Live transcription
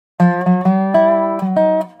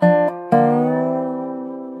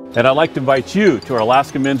And I'd like to invite you to our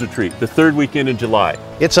Alaska Men's Retreat, the third weekend in July.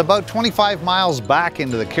 It's about 25 miles back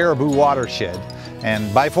into the Caribou watershed,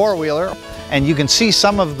 and by four-wheeler, and you can see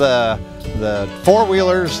some of the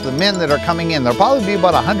four-wheelers, the men that are coming in. There'll probably be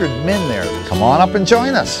about 100 men there. Come on up and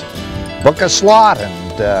join us. Book a slot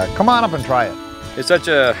and come on up and try it. It's such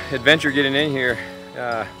an adventure getting in here.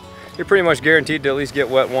 You're pretty much guaranteed to at least get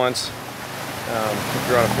wet once if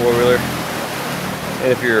you're on a four-wheeler.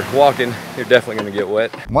 And if you're walking, you're definitely going to get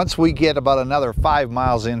wet. Once we get about another 5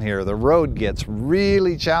 miles in here, the road gets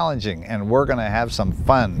really challenging and we're going to have some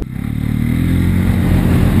fun.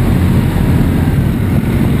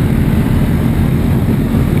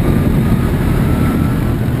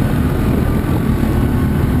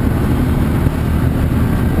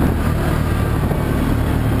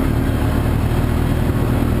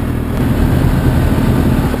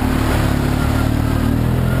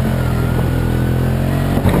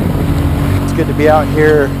 Good to be out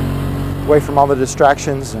here away from all the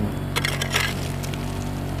distractions and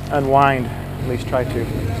unwind, at least try to.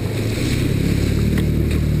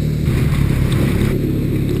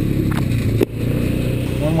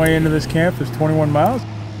 One way into this camp is 21 miles.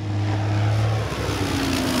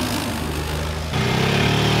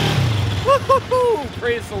 Woo-hoo-hoo!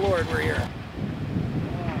 Praise the Lord, we're here.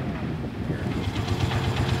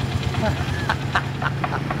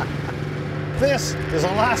 This is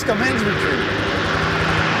Alaska Men's Retreat.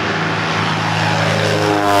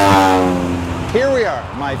 Here we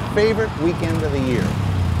are, my favorite weekend of the year.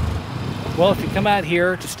 Well, if you come out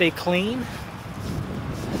here to stay clean,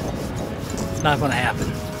 it's not going to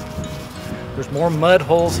happen. There's more mud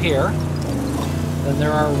holes here than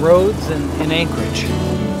there are roads in Anchorage.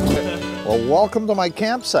 Well, welcome to my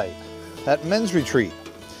campsite at Men's Retreat.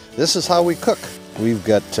 This is how we cook. We've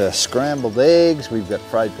got scrambled eggs, we've got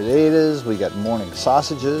fried potatoes, we got morning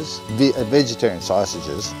sausages, vegetarian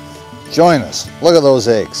sausages. Join us. Look at those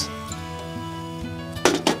eggs.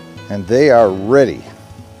 And they are ready.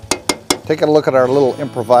 Take a look at our little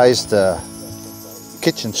improvised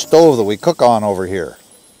kitchen stove that we cook on over here.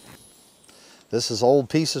 This is old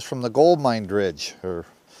pieces from the gold mine dredge, or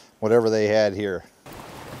whatever they had here.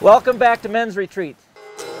 Welcome back to Men's Retreat.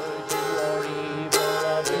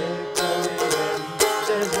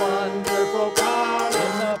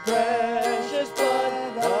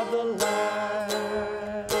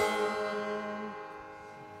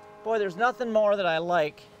 Boy, there's nothing more that I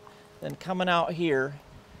like than coming out here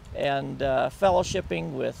and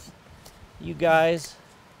fellowshipping with you guys.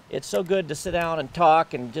 It's so good to sit down and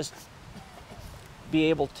talk and just be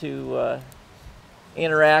able to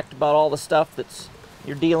interact about all the stuff that's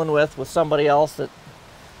you're dealing with somebody else that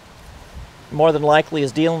more than likely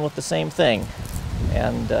is dealing with the same thing.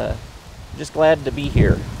 And just glad to be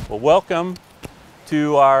here. Well, welcome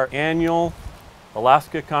to our annual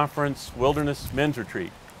Alaska Conference Wilderness Men's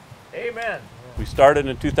Retreat. Amen. We started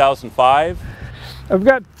in 2005. I've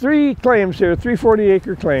got 3 claims here, 3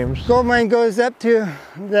 40-acre claims. Gold mine goes up to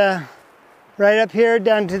right up here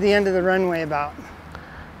down to the end of the runway about.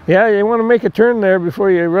 Yeah, you want to make a turn there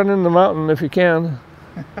before you run in the mountain if you can.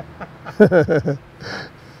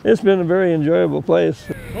 It's been a very enjoyable place.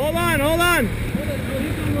 Hold on, hold on. He's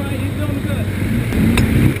doing right, he's doing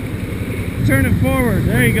good. Turn it forward,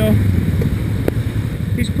 there you go.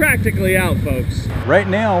 He's practically out, folks. Right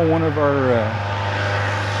now, one of our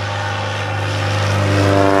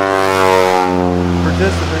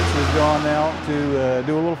participants has gone out to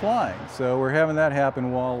do a little flying. So we're having that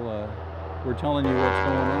happen while we're telling you what's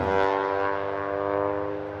going on.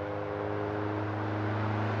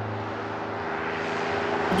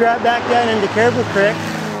 Drop back down into Caribou Creek.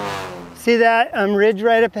 See that ridge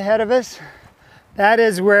right up ahead of us? That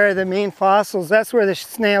is where the main fossils, that's where the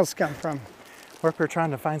snails come from. We're up here trying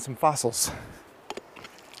to find some fossils.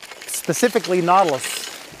 Specifically nautilus.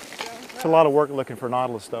 It's a lot of work looking for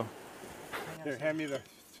nautilus though. Here, hand me the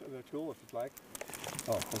tool if you'd like.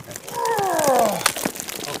 Oh, okay.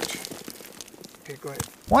 Okay, go ahead.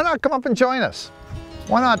 Why not come up and join us?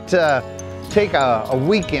 Why not take a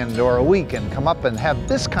weekend or a week and come up and have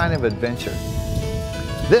this kind of adventure?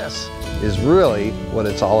 This is really what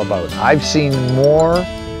it's all about. I've seen more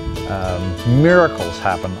miracles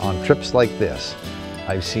happen on trips like this.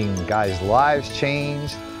 I've seen guys' lives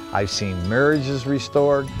changed. I've seen marriages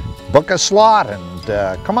restored. Book a slot and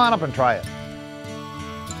come on up and try it.